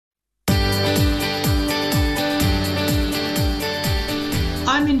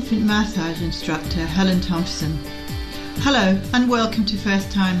infant massage instructor Helen Thompson. Hello and welcome to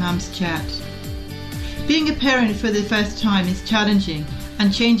First Time Mums Chat. Being a parent for the first time is challenging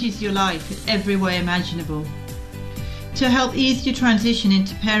and changes your life in every way imaginable. To help ease your transition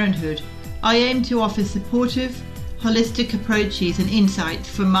into parenthood, I aim to offer supportive, holistic approaches and insights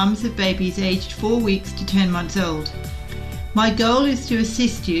for mums of babies aged 4 weeks to 10 months old. My goal is to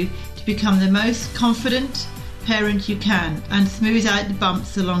assist you to become the most confident parent you can and smooth out the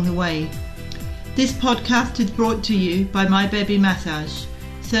bumps along the way. This podcast is brought to you by My Baby Massage,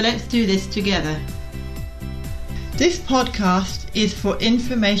 so let's do this together. This podcast is for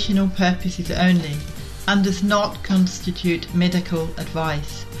informational purposes only and does not constitute medical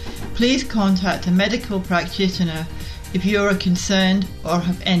advice. Please contact a medical practitioner if you are concerned or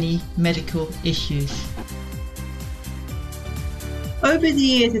have any medical issues. Over the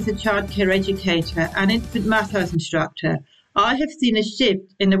years as a childcare educator and infant massage instructor, I have seen a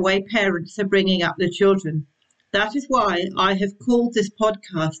shift in the way parents are bringing up their children. That is why I have called this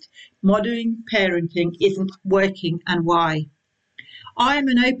podcast Modern Parenting Isn't Working and Why. I am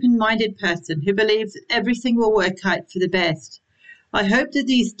an open-minded person who believes that everything will work out for the best. I hope that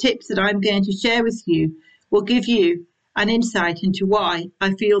these tips that I'm going to share with you will give you an insight into why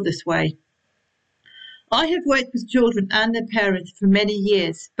I feel this way. I have worked with children and their parents for many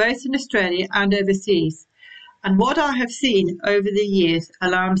years, both in Australia and overseas, and what I have seen over the years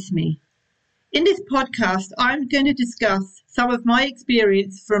alarms me. In this podcast, I'm going to discuss some of my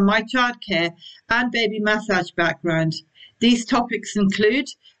experience from my childcare and baby massage background. These topics include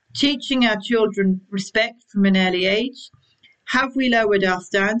teaching our children respect from an early age, have we lowered our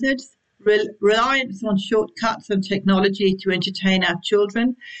standards, reliance on shortcuts and technology to entertain our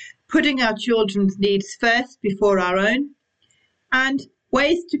children, putting our children's needs first before our own, and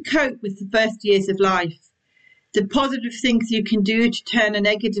ways to cope with the first years of life. The positive things you can do to turn a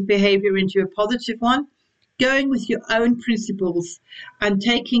negative behaviour into a positive one, going with your own principles and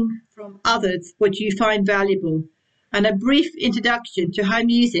taking from others what you find valuable, and a brief introduction to how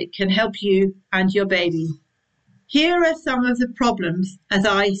music can help you and your baby. Here are some of the problems as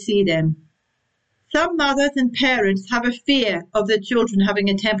I see them. Some mothers and parents have a fear of their children having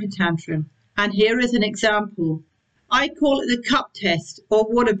a temper tantrum, and here is an example. I call it the cup test or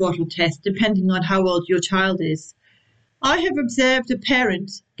water bottle test, depending on how old your child is. I have observed a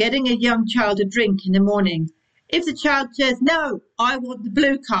parent getting a young child a drink in the morning. If the child says, "No, I want the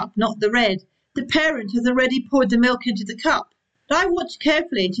blue cup, not the red," the parent has already poured the milk into the cup. But I watch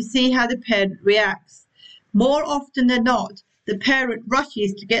carefully to see how the parent reacts. More often than not, the parent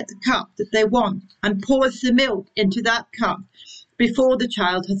rushes to get the cup that they want and pours the milk into that cup before the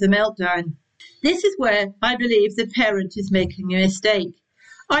child has a meltdown. This is where I believe the parent is making a mistake.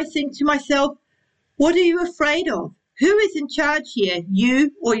 I think to myself, what are you afraid of? Who is in charge here,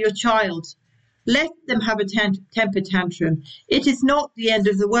 you or your child? Let them have a temper tantrum. It is not the end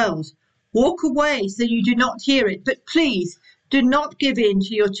of the world. Walk away so you do not hear it, but please do not give in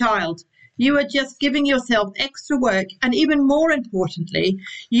to your child. You are just giving yourself extra work, and even more importantly,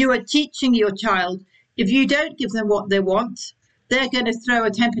 you are teaching your child if you don't give them what they want, they're going to throw a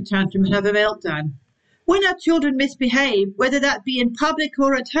temper tantrum and have a meltdown. When our children misbehave, whether that be in public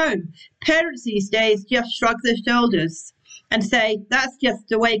or at home, parents these days just shrug their shoulders and say, that's just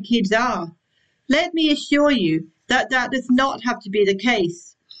the way kids are. Let me assure you that that does not have to be the case.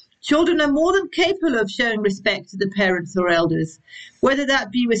 Children are more than capable of showing respect to the parents or elders, whether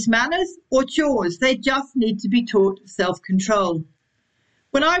that be with manners or chores. They just need to be taught self-control.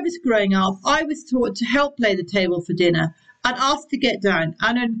 When I was growing up, I was taught to help lay the table for dinner and asked to get down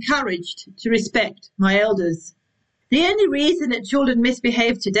and encouraged to respect my elders. The only reason that children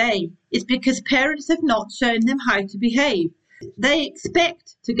misbehave today is because parents have not shown them how to behave. They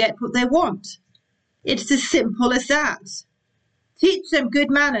expect to get what they want. It's as simple as that. Teach them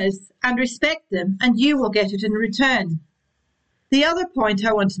good manners and respect them, and you will get it in return. The other point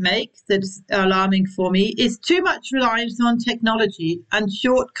I want to make that's alarming for me is too much reliance on technology and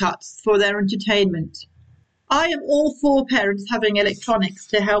shortcuts for their entertainment. I am all for parents having electronics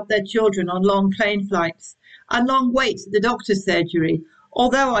to help their children on long plane flights and long waits at the doctor's surgery,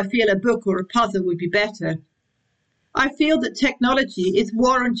 although I feel a book or a puzzle would be better. I feel that technology is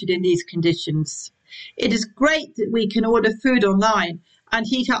warranted in these conditions. It is great that we can order food online and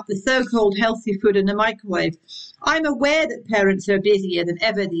heat up the so-called healthy food in the microwave. I'm aware that parents are busier than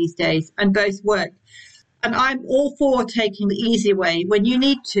ever these days and both work, and I'm all for taking the easy way when you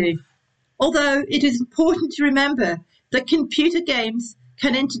need to. Although it is important to remember that computer games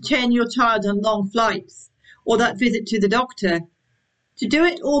can entertain your child on long flights or that visit to the doctor. To do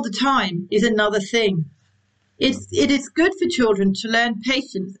it all the time is another thing. It is good for children to learn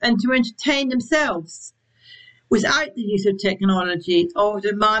patience and to entertain themselves without the use of technology or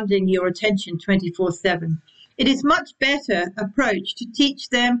demanding your attention 24/7. It is much better approach to teach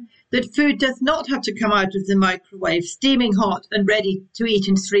them that food does not have to come out of the microwave steaming hot and ready to eat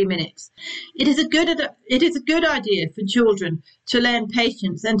in 3 minutes. It is a good idea for children to learn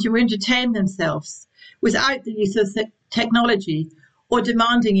patience and to entertain themselves without the use of technology or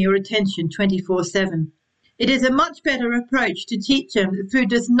demanding your attention 24/7. It is a much better approach to teach them that food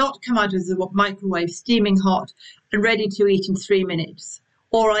does not come out of the microwave steaming hot and ready to eat in 3 minutes.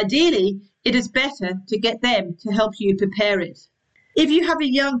 Or ideally, it is better to get them to help you prepare it. If you have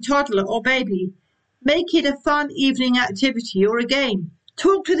a young toddler or baby, make it a fun evening activity or a game.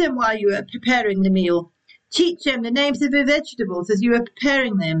 Talk to them while you are preparing the meal. Teach them the names of the vegetables as you are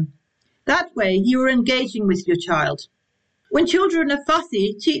preparing them. That way, you are engaging with your child. When children are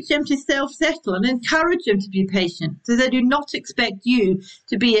fussy, teach them to self-settle and encourage them to be patient so they do not expect you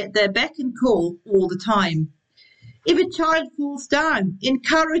to be at their beck and call all the time. If a child falls down,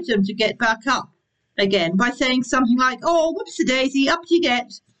 encourage them to get back up again by saying something like, "Oh, whoops-a-daisy, up you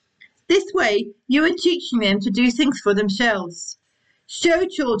get." This way, you are teaching them to do things for themselves. Show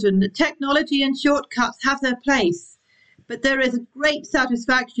children that technology and shortcuts have their place, but there is a great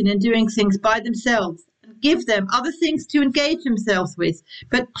satisfaction in doing things by themselves. Give them other things to engage themselves with,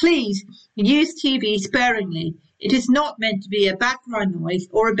 but please use TV sparingly. It is not meant to be a background noise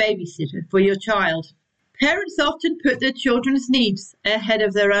or a babysitter for your child. Parents often put their children's needs ahead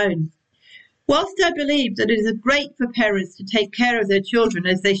of their own. Whilst I believe that it is great for parents to take care of their children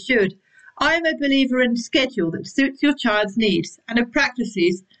as they should, I am a believer in a schedule that suits your child's needs and of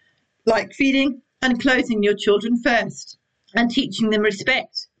practices like feeding and clothing your children first and teaching them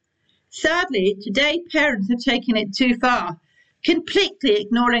respect. Sadly, today parents have taken it too far, completely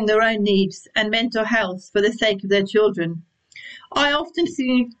ignoring their own needs and mental health for the sake of their children. I often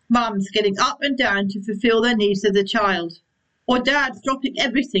see mums getting up and down to fulfill the needs of the child, or dads dropping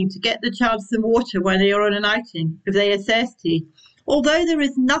everything to get the child some water when they are on an outing if they are thirsty. Although there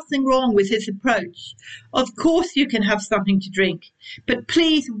is nothing wrong with this approach, of course you can have something to drink, but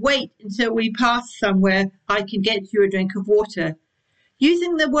please wait until we pass somewhere I can get you a drink of water.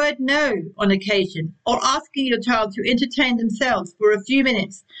 Using the word no on occasion or asking your child to entertain themselves for a few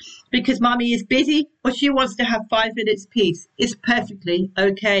minutes because mummy is busy or she wants to have 5 minutes peace is perfectly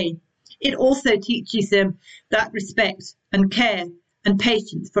okay. It also teaches them that respect and care and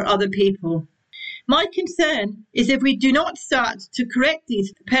patience for other people. My concern is if we do not start to correct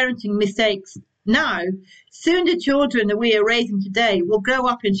these parenting mistakes now, soon the children that we are raising today will grow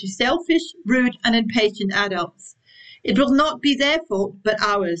up into selfish, rude and impatient adults. It will not be their fault, but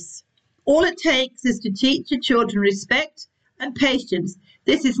ours. All it takes is to teach the children respect and patience.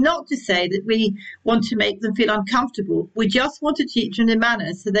 This is not to say that we want to make them feel uncomfortable. We just want to teach them the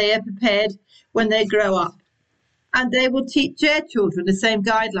manners so they are prepared when they grow up. And they will teach their children the same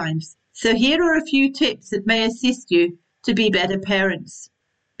guidelines. So here are a few tips that may assist you to be better parents.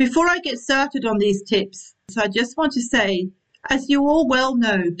 Before I get started on these tips, I just want to say, as you all well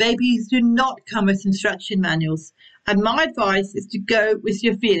know, babies do not come with instruction manuals. And my advice is to go with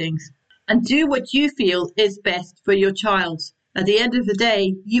your feelings and do what you feel is best for your child. At the end of the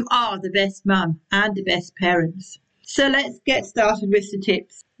day, you are the best mum and the best parents. So let's get started with the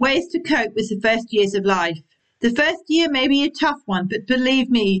tips. Ways to cope with the first years of life. The first year may be a tough one, but believe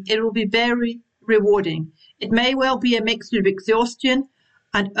me, it will be very rewarding. It may well be a mixture of exhaustion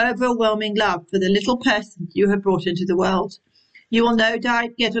and overwhelming love for the little person you have brought into the world. You will no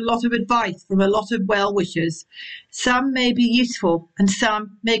doubt get a lot of advice from a lot of well-wishers. Some may be useful and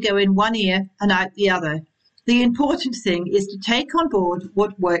some may go in one ear and out the other. The important thing is to take on board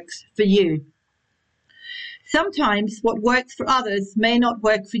what works for you. Sometimes what works for others may not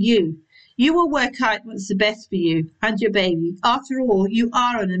work for you. You will work out what's the best for you and your baby. After all, you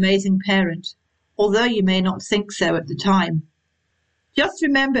are an amazing parent, although you may not think so at the time. Just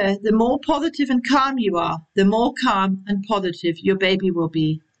remember, the more positive and calm you are, the more calm and positive your baby will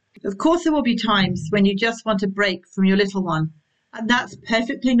be. Of course, there will be times when you just want a break from your little one, and that's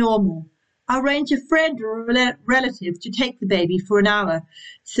perfectly normal. Arrange a friend or a relative to take the baby for an hour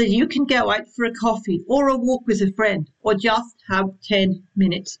so you can go out for a coffee or a walk with a friend or just have 10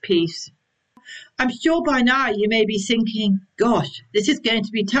 minutes peace. I'm sure by now you may be thinking, gosh, this is going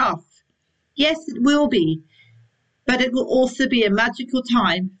to be tough. Yes, it will be. But it will also be a magical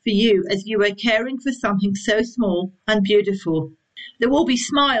time for you as you are caring for something so small and beautiful. There will be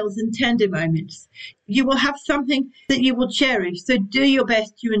smiles and tender moments. You will have something that you will cherish, so do your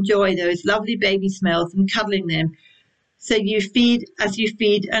best to enjoy those lovely baby smells and cuddling them so you feed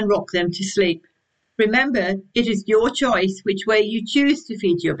and rock them to sleep. Remember, it is your choice which way you choose to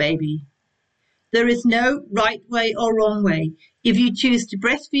feed your baby. There is no right way or wrong way. If you choose to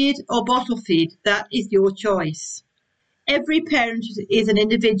breastfeed or bottle feed, that is your choice. Every parent is an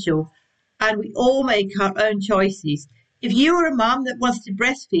individual, and we all make our own choices. If you are a mum that wants to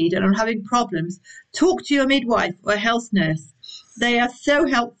breastfeed and are having problems, talk to your midwife or health nurse. They are so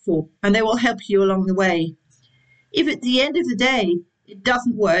helpful, and they will help you along the way. If at the end of the day it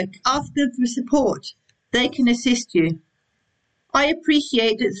doesn't work, ask them for support. They can assist you. I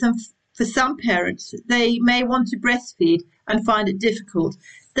appreciate that for some parents, they may want to breastfeed and find it difficult.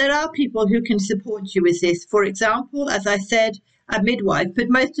 There are people who can support you with this. For example, as I said, a midwife, but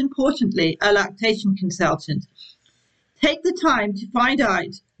most importantly, a lactation consultant. Take the time to find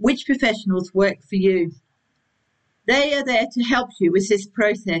out which professionals work for you. They are there to help you with this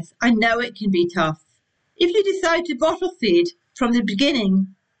process. I know it can be tough. If you decide to bottle feed from the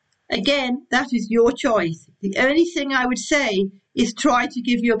beginning, again, that is your choice. The only thing I would say is try to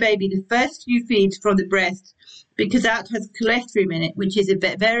give your baby the first few feeds from the breast, because that has cholesterol in it, which is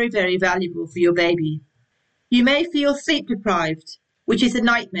very, very valuable for your baby. You may feel sleep deprived, which is a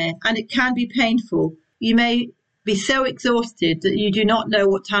nightmare, and it can be painful. You may be so exhausted that you do not know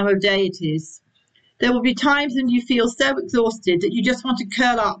what time of day it is. There will be times when you feel so exhausted that you just want to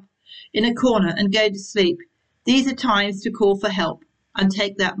curl up in a corner and go to sleep. These are times to call for help and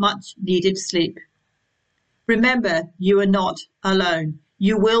take that much needed sleep. Remember, you are not alone.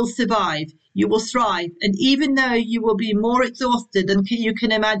 You will survive. You will thrive. And even though you will be more exhausted than you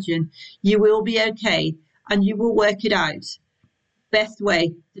can imagine, you will be okay and you will work it out. Best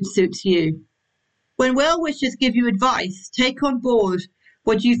way that suits you. When well-wishers give you advice, take on board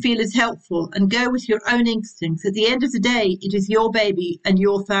what you feel is helpful and go with your own instincts. At the end of the day, it is your baby and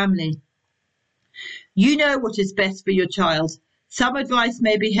your family. You know what is best for your child. Some advice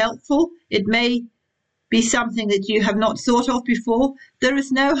may be helpful. It may be something that you have not thought of before. There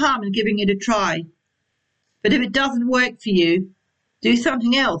is no harm in giving it a try. But if it doesn't work for you, do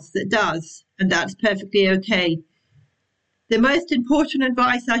something else that does, and that's perfectly okay. The most important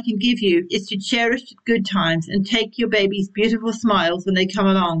advice I can give you is to cherish good times and take your baby's beautiful smiles when they come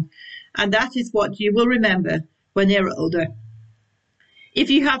along. And that is what you will remember when they're older. If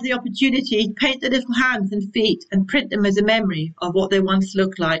you have the opportunity, paint the little hands and feet and print them as a memory of what they once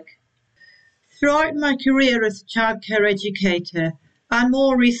looked like. Throughout my career as a childcare educator, and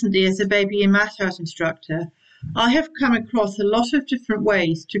more recently as a baby and math art instructor, I have come across a lot of different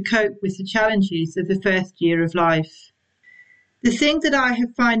ways to cope with the challenges of the first year of life. The thing that I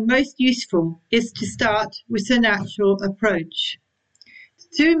have found most useful is to start with a natural approach.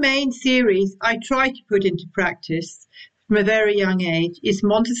 The two main theories I try to put into practice from a very young age is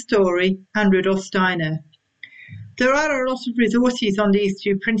Montessori and Rudolf Steiner. There are a lot of resources on these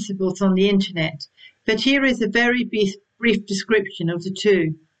two principles on the internet, but here is a very brief description of the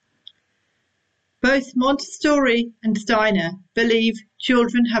two. Both Montessori and Steiner believe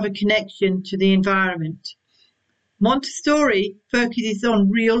children have a connection to the environment. Montessori focuses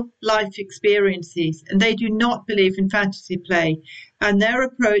on real life experiences, and they do not believe in fantasy play, and their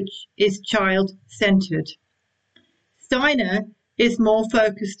approach is child-centered. Steiner is more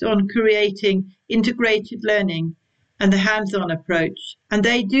focused on creating integrated learning and the hands-on approach, and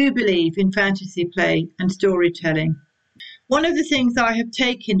they do believe in fantasy play and storytelling. One of the things I have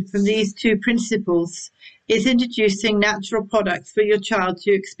taken from these two principles is introducing natural products for your child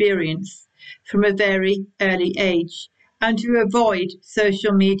to experience from a very early age, and to avoid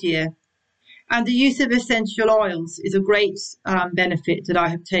social media. And the use of essential oils is a great benefit that I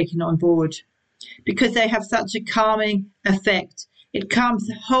have taken on board, because they have such a calming effect. It calms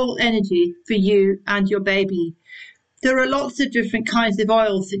the whole energy for you and your baby. There are lots of different kinds of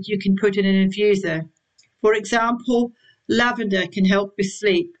oils that you can put in an infuser. For example, lavender can help with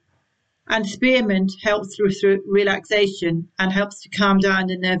sleep, and spearmint helps through relaxation and helps to calm down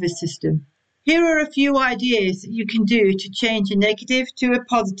the nervous system. Here are a few ideas that you can do to change a negative to a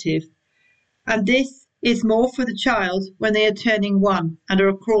positive, and this is more for the child when they are turning 1 and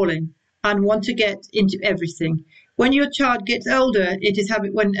are crawling and want to get into everything. When your child gets older,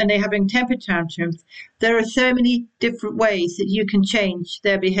 and they're having temper tantrums, there are so many different ways that you can change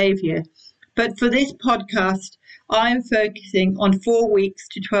their behavior. But for this podcast, I am focusing on 4 weeks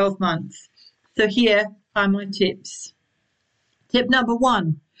to 12 months. So here are my tips. Tip number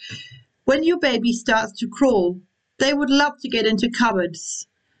 1. When your baby starts to crawl, they would love to get into cupboards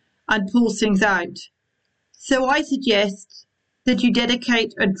and pull things out. So I suggest that you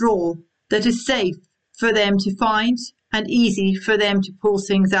dedicate a drawer that is safe for them to find and easy for them to pull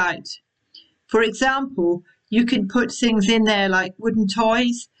things out. For example, you can put things in there like wooden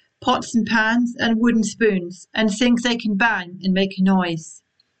toys, pots and pans and wooden spoons and things they can bang and make a noise.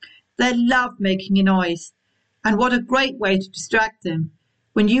 They love making a noise, and what a great way to distract them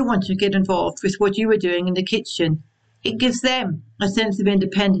when you want to get involved with what you are doing in the kitchen. It gives them a sense of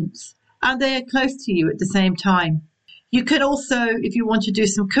independence, and they are close to you at the same time. You can also, if you want to do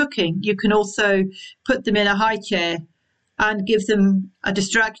some cooking, you can also put them in a high chair and give them a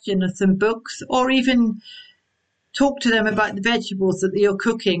distraction of some books, or even talk to them about the vegetables that you're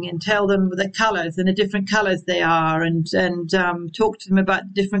cooking and tell them the colours and the different colours they are, and talk to them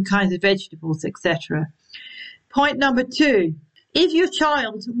about different kinds of vegetables, etc. Point number 2, if your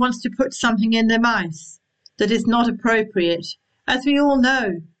child wants to put something in their mouth that is not appropriate, as we all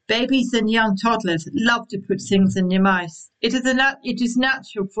know, babies and young toddlers love to put things in their mouth. It is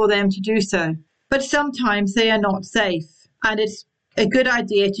natural for them to do so, but sometimes they are not safe, and it's a good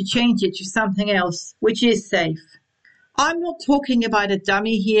idea to change it to something else which is safe. I'm not talking about a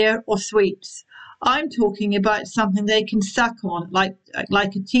dummy here or sweets. I'm talking about something they can suck on, like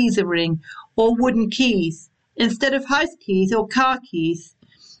a teaser ring or wooden keys, instead of house keys or car keys,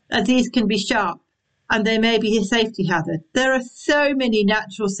 as these can be sharp and they may be a safety hazard. There are so many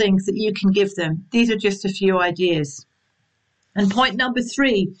natural things that you can give them. These are just a few ideas. And point number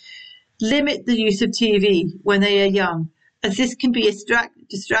 3, limit the use of TV when they are young, as this can be a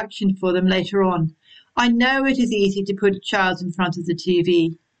distraction for them later on. I know it is easy to put a child in front of the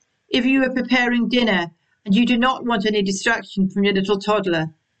TV. If you are preparing dinner and you do not want any distraction from your little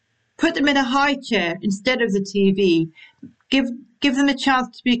toddler, put them in a high chair instead of the TV. Give them a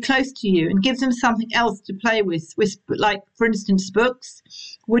chance to be close to you and give them something else to play with, like, for instance, books,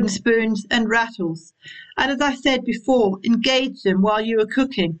 wooden spoons and rattles. And as I said before, engage them while you are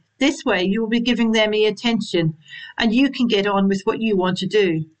cooking. This way you will be giving them the attention and you can get on with what you want to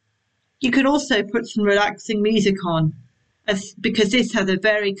do. You can also put some relaxing music on, because this has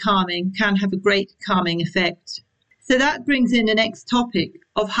can have a great calming effect. So that brings in the next topic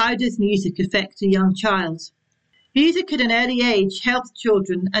of how does music affect a young child? Music at an early age helps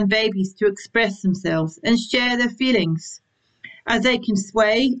children and babies to express themselves and share their feelings, as they can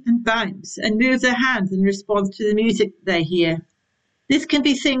sway and bounce and move their hands in response to the music they hear. This can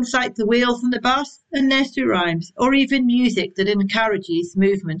be things like the wheels on the bus and nursery rhymes, or even music that encourages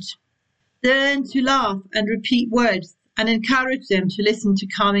movement. Learn to laugh and repeat words and encourage them to listen to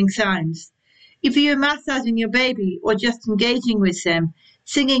calming sounds. If you are massaging your baby or just engaging with them,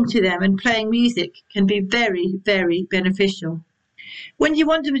 singing to them and playing music can be very, very beneficial. When you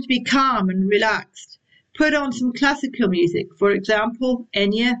want them to be calm and relaxed, put on some classical music, for example,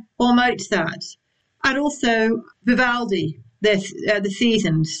 Enya or Mozart, and also Vivaldi, the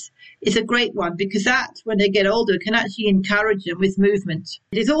Seasons. Is a great one, because that, when they get older, can actually encourage them with movement.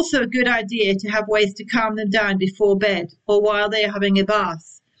 It is also a good idea to have ways to calm them down before bed or while they are having a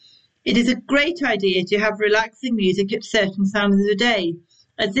bath. It is a great idea to have relaxing music at certain times of the day,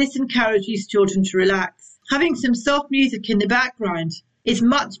 as this encourages children to relax. Having some soft music in the background is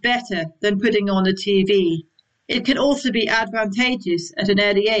much better than putting on the TV. It can also be advantageous at an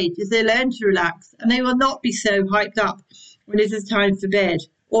early age, as they learn to relax and they will not be so hyped up when it is time for bed,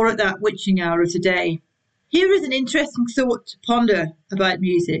 or at that witching hour of the day. Here is an interesting thought to ponder about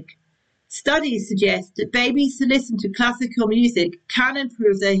music. Studies suggest that babies who listen to classical music can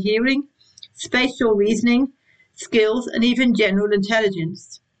improve their hearing, spatial reasoning, skills, and even general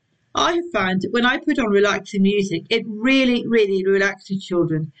intelligence. I have found that when I put on relaxing music, it really, really relaxes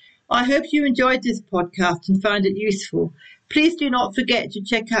children. I hope you enjoyed this podcast and found it useful. Please do not forget to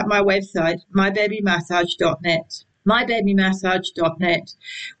check out my website, mybabymassage.net. mybabymassage.net,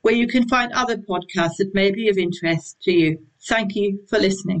 where you can find other podcasts that may be of interest to you. Thank you for listening.